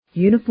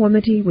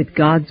Uniformity with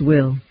God's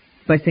Will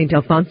by St.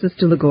 Alphonsus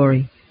de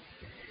Liguori.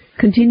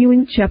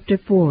 Continuing Chapter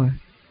 4.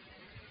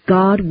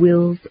 God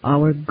wills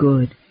our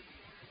good.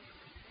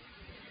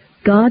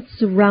 God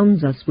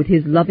surrounds us with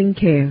His loving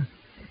care,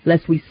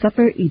 lest we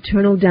suffer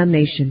eternal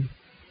damnation.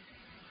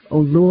 O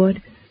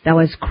Lord, Thou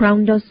hast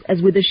crowned us as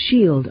with a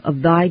shield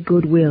of Thy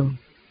good will.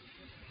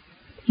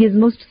 He is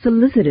most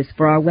solicitous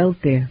for our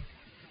welfare.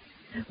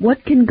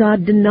 What can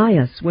God deny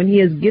us when He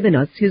has given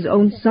us His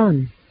own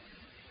Son?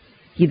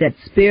 He that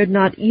spared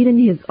not even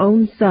His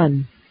own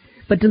Son,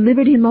 but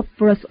delivered Him up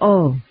for us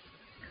all,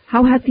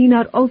 how hath He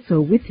not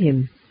also with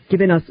Him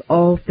given us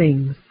all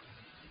things?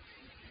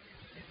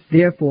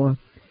 Therefore,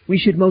 we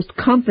should most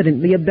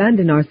confidently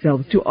abandon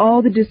ourselves to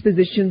all the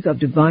dispositions of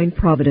divine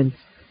providence,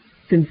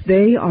 since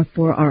they are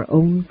for our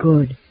own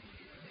good.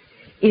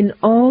 In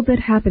all that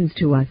happens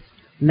to us,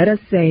 let us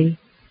say,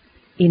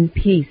 in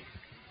peace,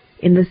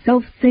 in the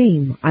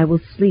self-same I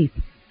will sleep,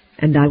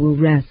 and I will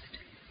rest,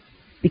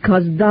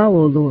 because Thou,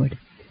 O Lord,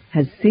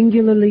 hast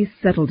singularly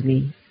settled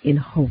me in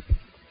hope.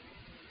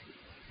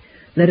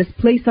 Let us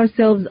place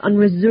ourselves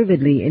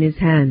unreservedly in His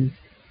hands,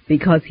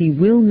 because He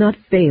will not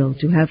fail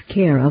to have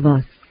care of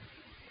us.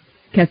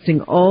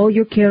 Casting all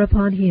your care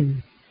upon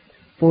Him,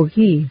 for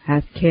He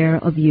hath care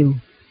of you.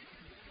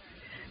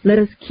 Let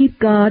us keep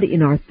God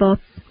in our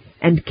thoughts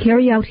and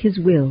carry out His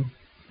will,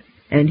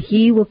 and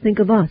He will think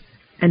of us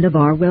and of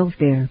our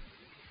welfare.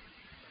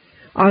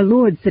 Our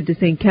Lord said to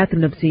St.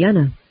 Catherine of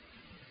Siena,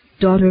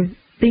 "Daughter,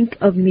 think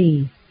of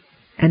me,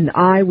 and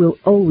I will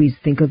always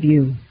think of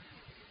you."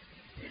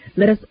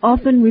 Let us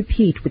often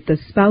repeat with the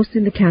spouse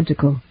in the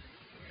canticle,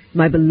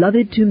 "My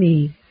beloved to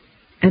me,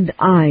 and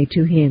I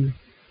to him."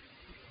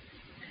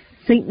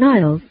 St.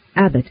 Niles,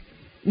 abbot,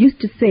 used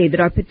to say that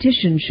our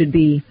petition should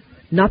be,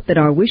 not that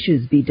our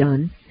wishes be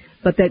done,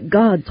 but that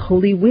God's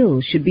holy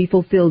will should be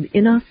fulfilled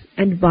in us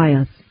and by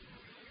us.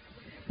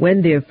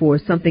 When, therefore,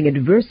 something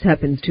adverse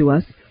happens to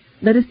us,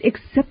 let us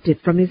accept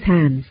it from His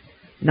hands,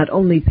 not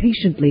only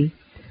patiently,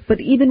 but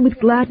even with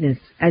gladness,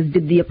 as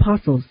did the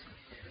apostles,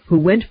 who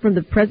went from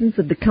the presence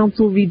of the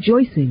council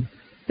rejoicing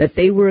that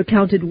they were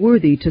accounted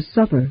worthy to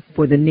suffer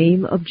for the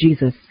name of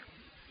Jesus.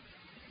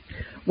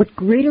 What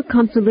greater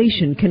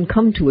consolation can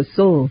come to a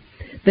soul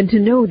than to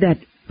know that,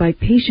 by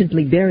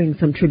patiently bearing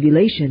some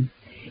tribulation,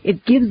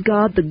 it gives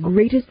God the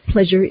greatest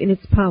pleasure in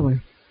its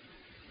power?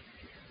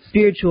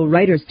 Spiritual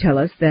writers tell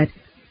us that,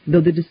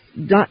 though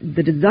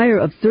the desire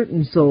of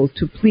certain souls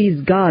to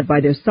please God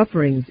by their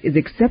sufferings is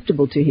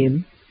acceptable to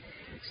Him,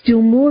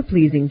 still more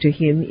pleasing to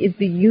Him is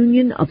the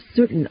union of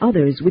certain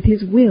others with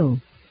His will,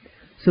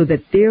 so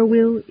that their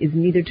will is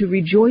neither to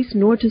rejoice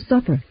nor to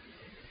suffer,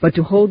 but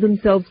to hold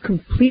themselves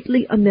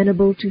completely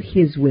amenable to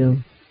His will,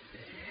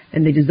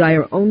 and they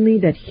desire only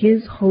that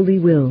His holy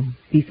will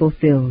be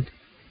fulfilled.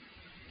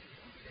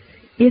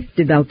 If,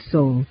 devout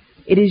soul,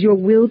 it is your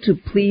will to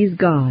please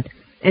God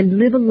and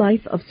live a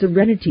life of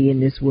serenity in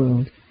this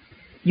world,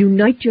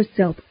 unite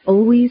yourself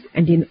always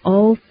and in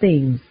all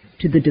things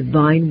to the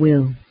divine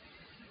will.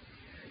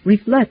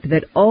 Reflect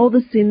that all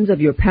the sins of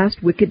your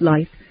past wicked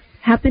life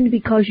happened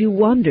because you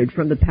wandered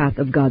from the path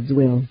of God's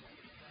will.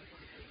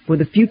 For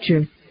the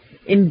future,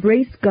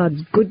 embrace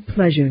God's good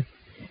pleasure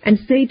and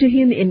say to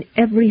Him in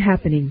every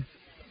happening,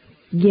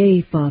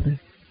 "Yea, Father,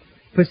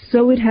 for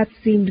so it hath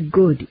seemed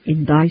good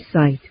in Thy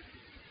sight."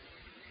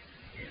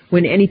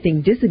 When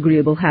anything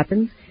disagreeable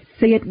happens,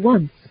 say at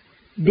once,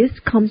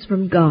 "This comes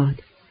from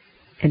God,"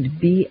 and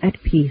be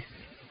at peace.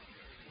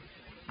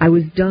 "I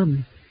was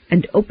dumb,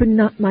 and opened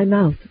not my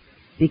mouth,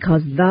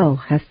 because Thou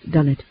hast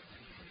done it.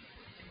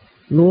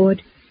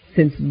 Lord,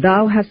 since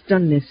Thou hast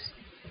done this,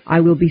 I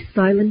will be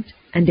silent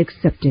and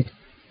accept it."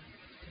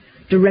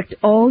 Direct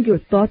all your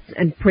thoughts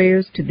and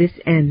prayers to this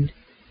end,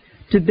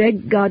 to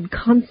beg God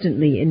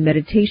constantly in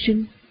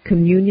meditation,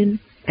 communion,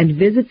 and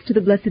visits to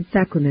the Blessed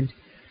Sacrament,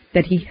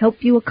 that He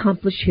help you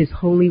accomplish His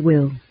holy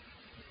will.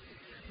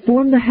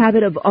 Form the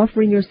habit of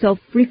offering yourself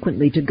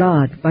frequently to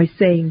God by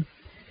saying,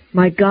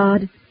 "My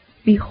God,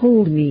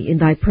 behold me in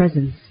Thy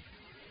presence.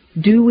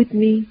 Do with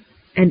me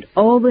and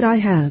all that I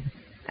have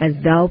as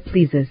Thou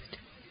pleasest."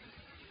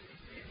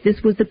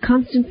 This was the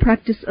constant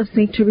practice of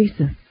St.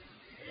 Teresa.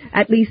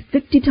 At least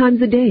 50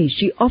 times a day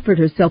she offered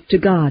herself to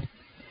God,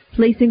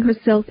 placing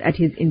herself at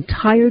His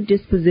entire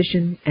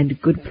disposition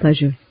and good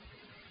pleasure.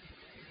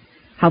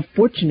 How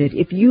fortunate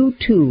if you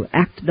too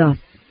act thus!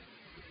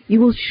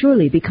 You will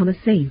surely become a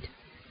saint.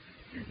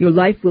 Your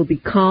life will be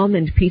calm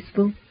and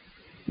peaceful.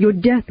 Your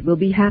death will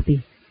be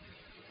happy.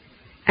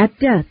 At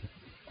death,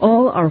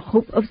 all our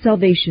hope of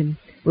salvation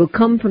will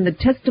come from the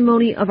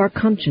testimony of our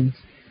conscience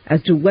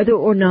as to whether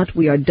or not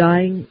we are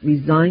dying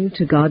resigned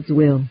to God's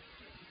will.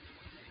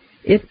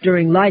 If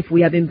during life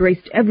we have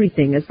embraced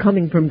everything as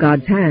coming from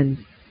God's hands,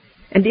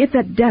 and if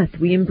at death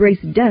we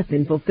embrace death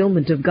in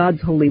fulfillment of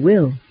God's holy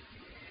will,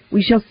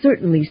 we shall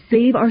certainly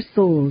save our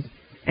souls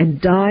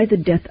and die the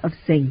death of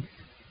saints.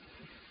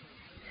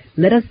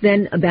 Let us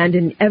then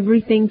abandon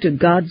everything to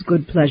God's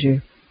good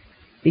pleasure,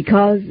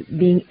 because,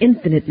 being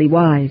infinitely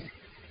wise,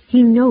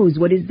 He knows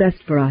what is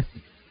best for us.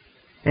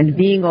 and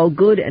being all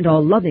good and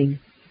all loving,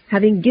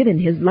 having given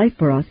his life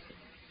for us,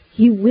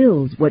 he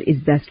wills what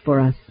is best for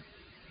us.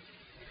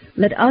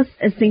 Let us,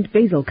 as St.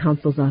 Basil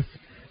counsels us,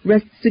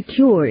 rest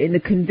secure in the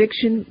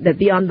conviction that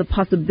beyond the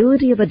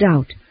possibility of a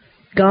doubt,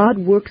 God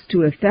works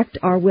to effect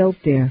our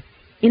welfare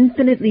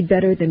infinitely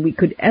better than we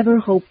could ever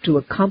hope to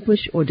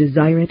accomplish or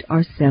desire it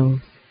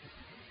ourselves.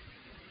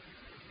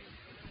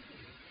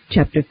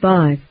 Chapter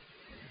 5.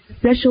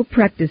 Special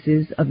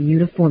Practices of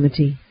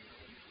Uniformity.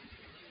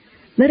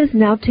 Let us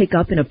now take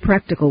up in a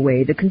practical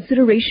way the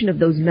consideration of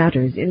those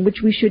matters in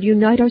which we should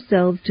unite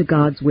ourselves to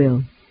God's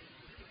will.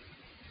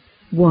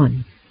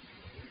 1.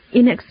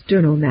 In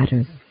external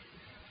matters.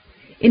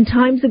 In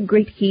times of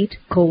great heat,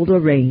 cold, or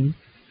rain,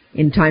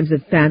 in times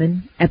of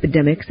famine,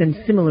 epidemics, and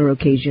similar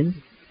occasions,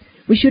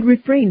 we should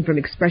refrain from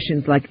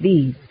expressions like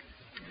these: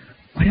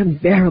 "What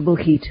unbearable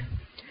heat!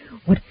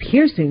 What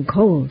piercing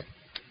cold!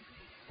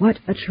 What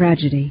a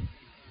tragedy!"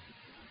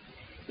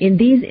 In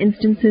these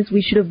instances,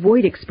 we should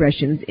avoid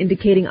expressions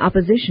indicating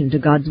opposition to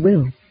God's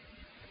will.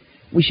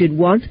 We should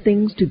want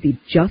things to be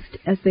just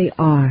as they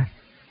are,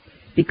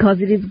 because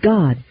it is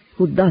God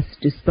who thus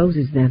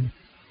disposes them.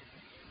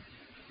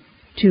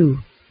 2.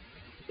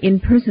 In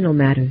personal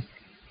matters.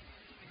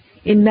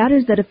 In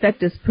matters that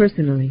affect us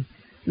personally,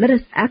 let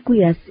us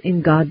acquiesce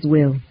in God's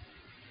will.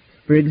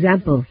 For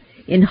example,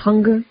 in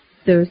hunger,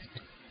 thirst,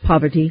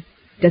 poverty,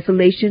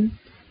 desolation,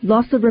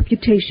 loss of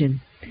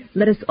reputation,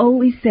 let us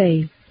always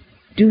say,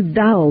 "Do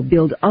thou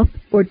build up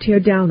or tear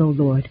down, O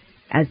Lord,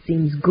 as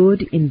seems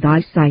good in thy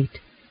sight.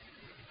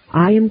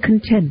 I am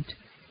content.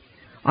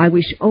 I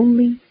wish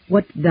only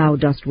what thou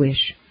dost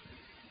wish."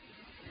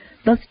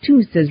 Thus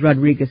too, says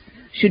Rodriguez,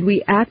 should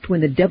we act when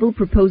the devil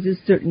proposes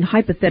certain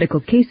hypothetical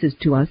cases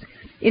to us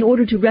in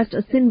order to wrest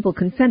a sinful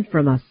consent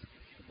from us,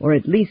 or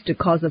at least to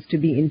cause us to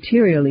be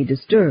interiorly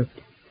disturbed.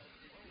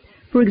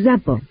 For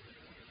example,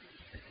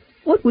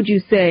 what would you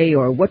say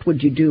or what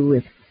would you do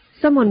if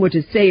someone were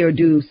to say or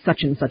do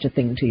such and such a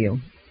thing to you?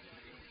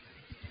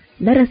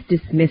 Let us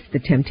dismiss the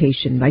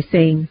temptation by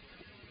saying,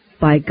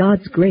 "By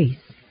God's grace,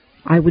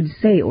 I would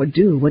say or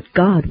do what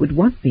God would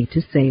want me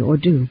to say or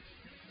do."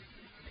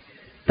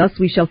 Thus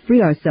we shall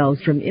free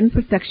ourselves from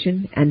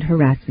imperfection and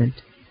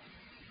harassment.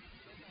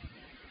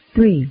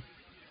 3.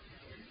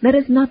 Let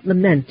us not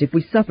lament if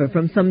we suffer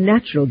from some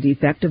natural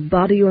defect of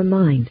body or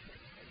mind,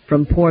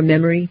 from poor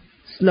memory,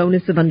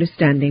 slowness of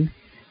understanding,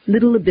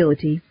 little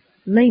ability,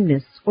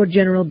 lameness, or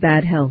general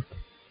bad health.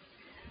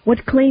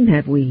 What claim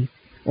have we,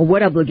 or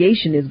what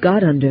obligation is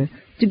God under,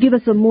 to give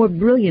us a more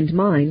brilliant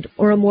mind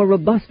or a more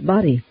robust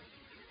body?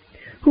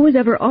 Who has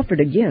ever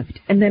offered a gift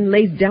and then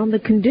lays down the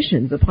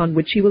conditions upon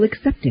which he will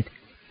accept it?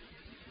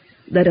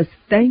 Let us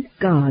thank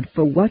God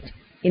for what,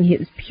 in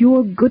his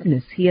pure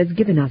goodness, he has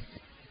given us,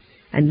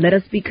 and let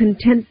us be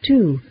content,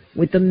 too,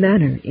 with the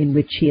manner in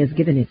which he has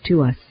given it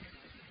to us.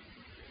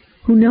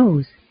 Who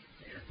knows?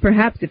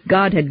 Perhaps if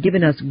God had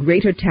given us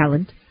greater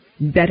talent,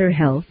 better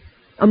health,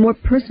 a more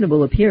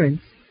personable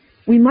appearance,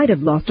 we might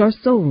have lost our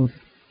souls.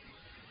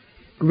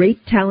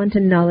 Great talent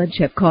and knowledge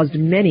have caused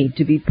many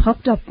to be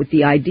puffed up with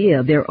the idea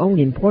of their own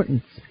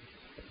importance,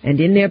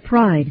 and in their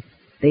pride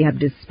they have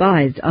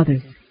despised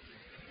others.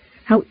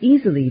 How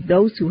easily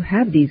those who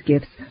have these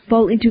gifts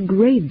fall into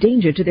grave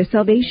danger to their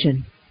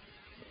salvation!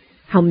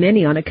 How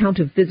many, on account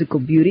of physical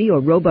beauty or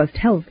robust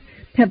health,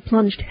 have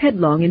plunged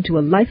headlong into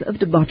a life of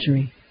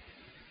debauchery!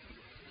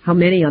 How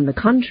many, on the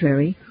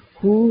contrary,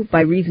 who,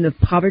 by reason of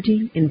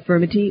poverty,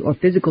 infirmity, or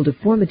physical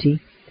deformity,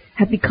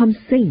 have become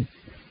saints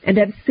and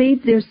have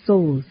saved their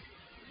souls,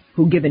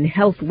 who, given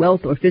health,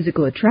 wealth, or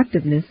physical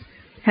attractiveness,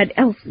 had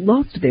else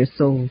lost their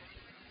souls.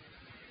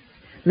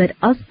 Let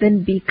us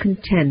then be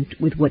content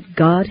with what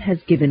God has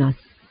given us.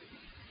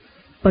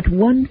 But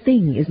one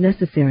thing is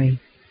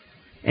necessary,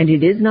 and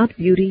it is not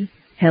beauty,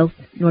 health,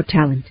 nor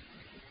talent.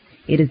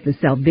 It is the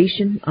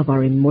salvation of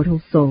our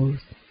immortal souls.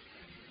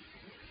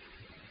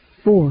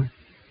 4.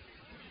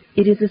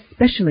 It is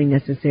especially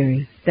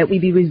necessary that we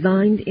be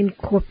resigned in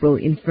corporal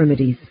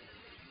infirmities.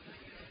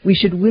 We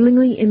should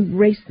willingly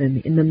embrace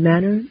them in the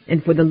manner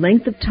and for the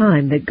length of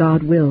time that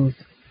God wills.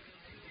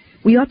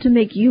 We ought to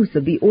make use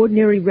of the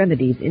ordinary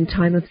remedies in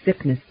time of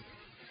sickness.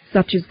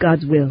 Such is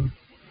God's will.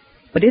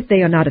 But if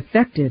they are not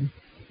effective,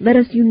 let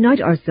us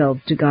unite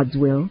ourselves to God's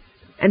will,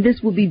 and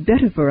this will be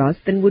better for us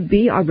than would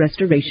be our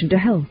restoration to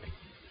health.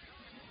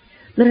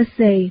 Let us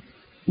say,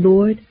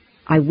 "Lord,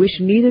 I wish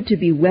neither to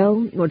be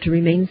well nor to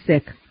remain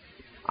sick.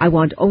 I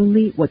want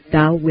only what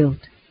thou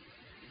wilt."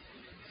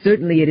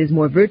 Certainly it is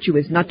more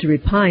virtuous not to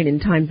repine in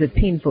times of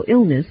painful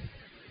illness.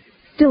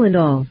 Still and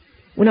all,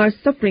 when our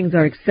sufferings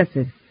are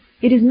excessive,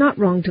 it is not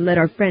wrong to let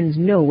our friends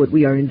know what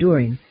we are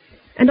enduring,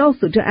 and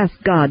also to ask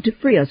God to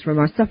free us from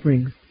our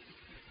sufferings.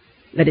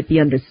 Let it be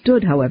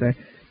understood, however,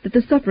 that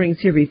the sufferings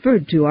here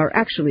referred to are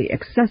actually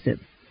excessive.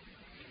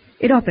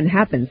 It often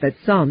happens that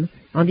some,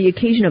 on the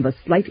occasion of a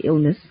slight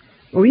illness,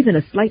 or even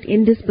a slight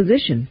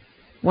indisposition,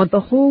 want the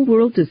whole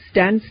world to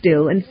stand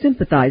still and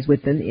sympathize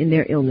with them in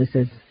their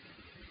illnesses.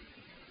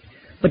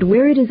 But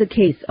where it is a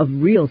case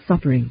of real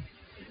suffering,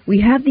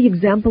 we have the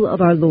example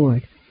of our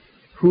Lord,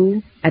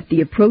 who, at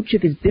the approach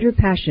of his bitter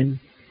passion,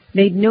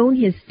 made known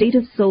his state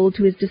of soul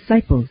to his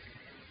disciples,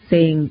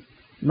 saying,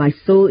 My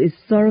soul is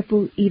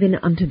sorrowful even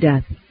unto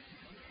death,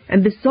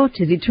 and besought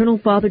his eternal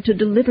Father to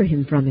deliver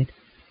him from it.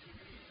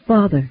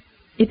 Father,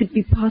 if it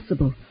be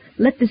possible,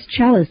 let this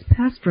chalice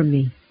pass from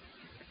me.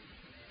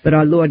 But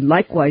our Lord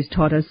likewise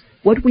taught us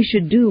what we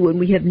should do when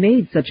we have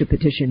made such a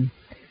petition,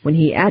 when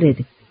he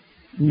added,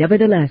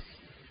 Nevertheless,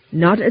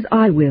 not as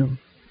I will,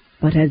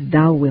 but as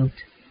thou wilt.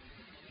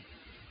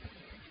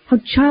 How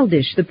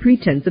childish the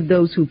pretense of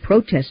those who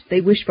protest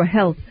they wish for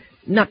health,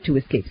 not to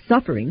escape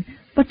suffering,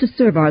 but to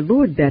serve our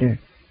Lord better,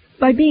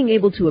 by being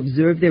able to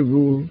observe their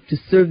rule, to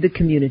serve the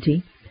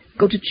community,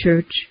 go to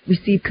church,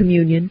 receive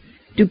communion,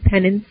 do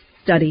penance,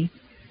 study,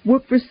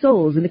 work for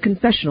souls in the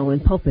confessional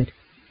and pulpit.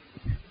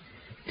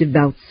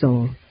 Devout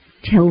soul,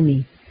 tell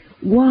me,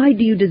 why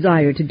do you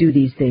desire to do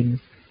these things?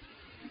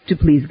 To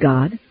please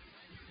God?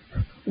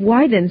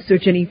 Why then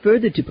search any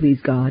further to please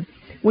God,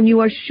 when you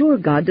are sure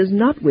God does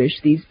not wish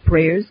these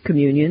prayers,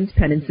 communions,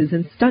 penances,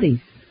 and studies,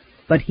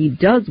 but he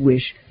does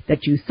wish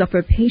that you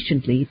suffer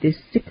patiently this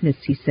sickness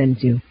he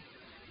sends you?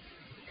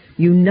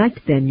 Unite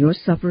then your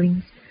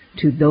sufferings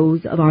to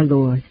those of our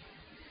Lord.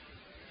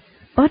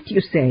 But,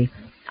 you say,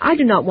 I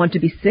do not want to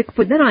be sick,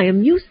 for then I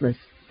am useless,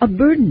 a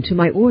burden to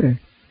my order.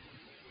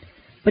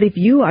 But if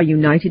you are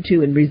united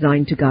to and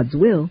resigned to God's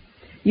will,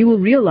 you will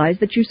realize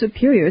that your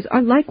superiors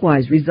are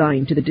likewise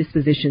resigned to the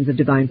dispositions of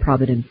divine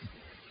providence,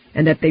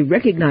 and that they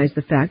recognize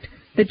the fact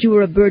that you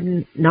are a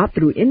burden not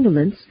through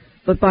indolence,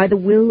 but by the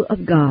will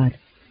of God.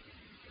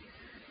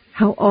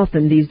 How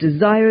often these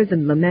desires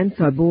and laments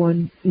are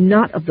born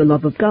not of the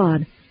love of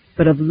God,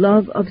 but of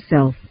love of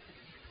self.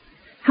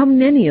 How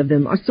many of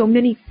them are so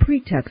many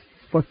pretexts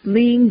for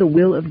fleeing the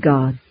will of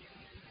God.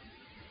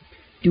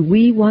 Do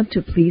we want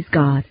to please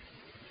God?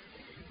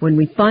 When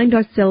we find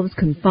ourselves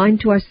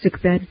confined to our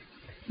sickbed,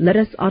 let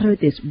us utter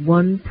this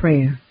one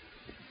prayer,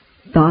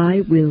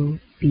 Thy will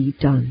be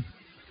done.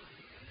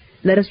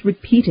 Let us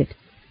repeat it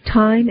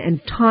time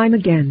and time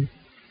again,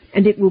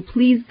 and it will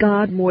please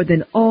God more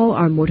than all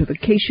our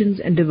mortifications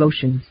and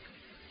devotions.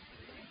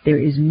 There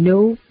is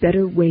no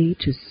better way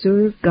to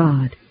serve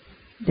God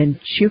than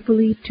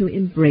cheerfully to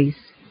embrace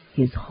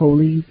His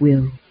holy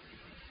will.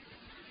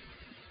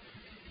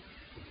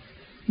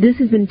 This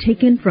has been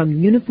taken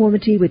from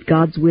Uniformity with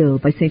God's Will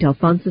by St.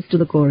 Alphonsus de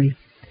Liguori,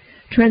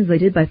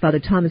 translated by Father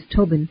Thomas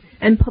Tobin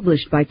and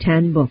published by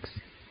Tan Books.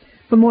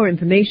 For more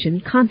information,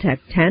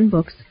 contact Tan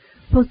Books,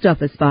 Post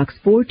Office Box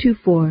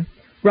 424,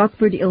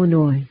 Rockford,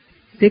 Illinois,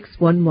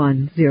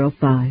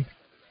 61105.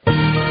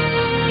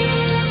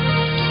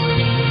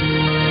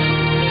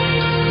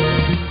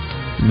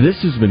 This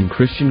has been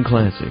Christian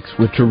Classics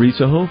with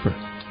Teresa Hofer.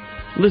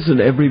 Listen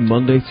every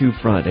Monday through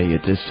Friday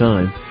at this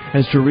time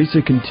as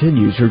Teresa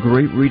continues her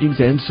great readings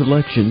and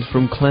selections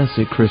from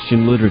classic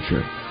Christian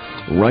literature,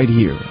 right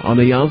here on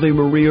the Ave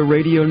Maria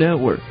Radio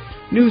Network,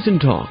 news and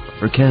talk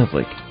for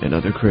Catholic and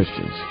other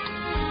Christians.